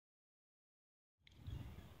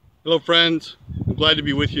Hello friends, I'm glad to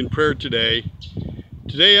be with you in prayer today.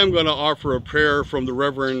 Today I'm going to offer a prayer from the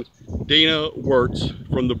Reverend Dana Wirtz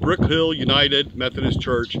from the Brick Hill United Methodist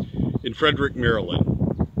Church in Frederick,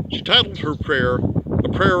 Maryland. She titled her prayer, A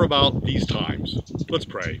Prayer About These Times. Let's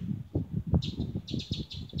pray.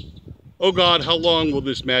 Oh God, how long will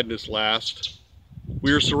this madness last?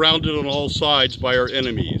 We are surrounded on all sides by our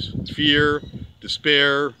enemies, fear,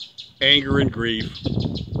 despair, anger, and grief.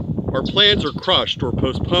 Our plans are crushed or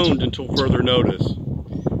postponed until further notice.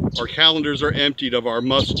 Our calendars are emptied of our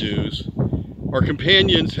must-dos. Our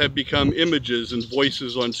companions have become images and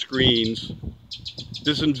voices on screens.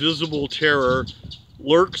 This invisible terror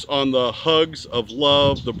lurks on the hugs of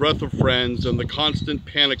love, the breath of friends, and the constant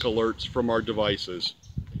panic alerts from our devices.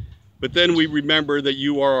 But then we remember that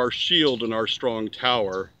you are our shield and our strong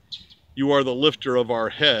tower. You are the lifter of our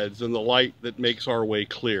heads and the light that makes our way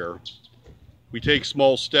clear. We take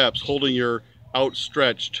small steps, holding your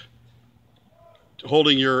outstretched,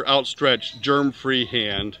 germ-free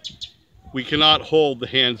hand. We cannot hold the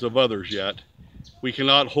hands of others yet. We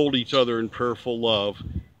cannot hold each other in prayerful love,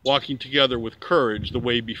 walking together with courage the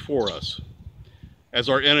way before us, as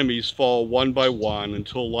our enemies fall one by one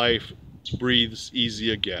until life breathes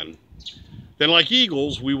easy again. Then like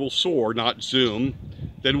eagles, we will soar, not zoom.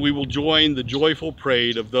 Then we will join the joyful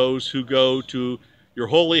parade of those who go to your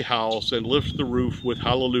holy house and lift the roof with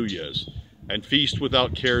hallelujahs and feast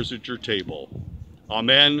without cares at your table.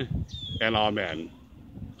 Amen and amen.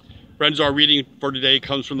 Friends, our reading for today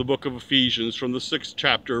comes from the book of Ephesians, from the 6th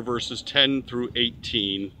chapter, verses 10 through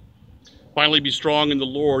 18. Finally, be strong in the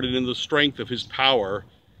Lord and in the strength of his power.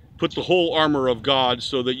 Put the whole armor of God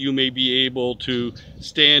so that you may be able to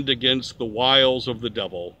stand against the wiles of the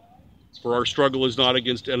devil. For our struggle is not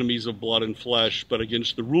against enemies of blood and flesh, but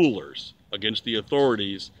against the rulers, against the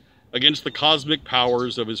authorities, against the cosmic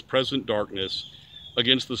powers of his present darkness,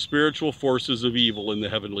 against the spiritual forces of evil in the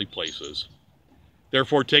heavenly places.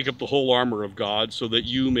 Therefore take up the whole armor of God, so that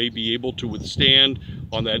you may be able to withstand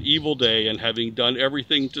on that evil day, and having done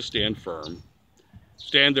everything to stand firm.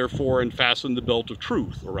 Stand therefore and fasten the belt of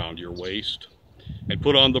truth around your waist, and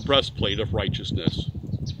put on the breastplate of righteousness.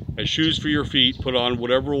 As shoes for your feet, put on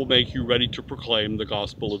whatever will make you ready to proclaim the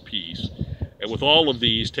gospel of peace. And with all of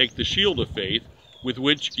these, take the shield of faith, with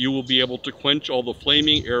which you will be able to quench all the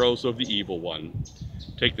flaming arrows of the evil one.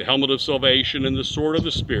 Take the helmet of salvation and the sword of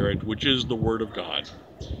the Spirit, which is the word of God.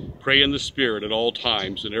 Pray in the Spirit at all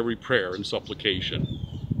times, in every prayer and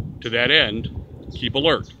supplication. To that end, keep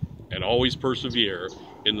alert and always persevere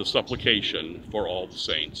in the supplication for all the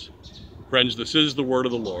saints. Friends, this is the word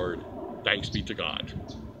of the Lord. Thanks be to God.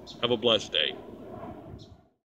 Have a blessed day.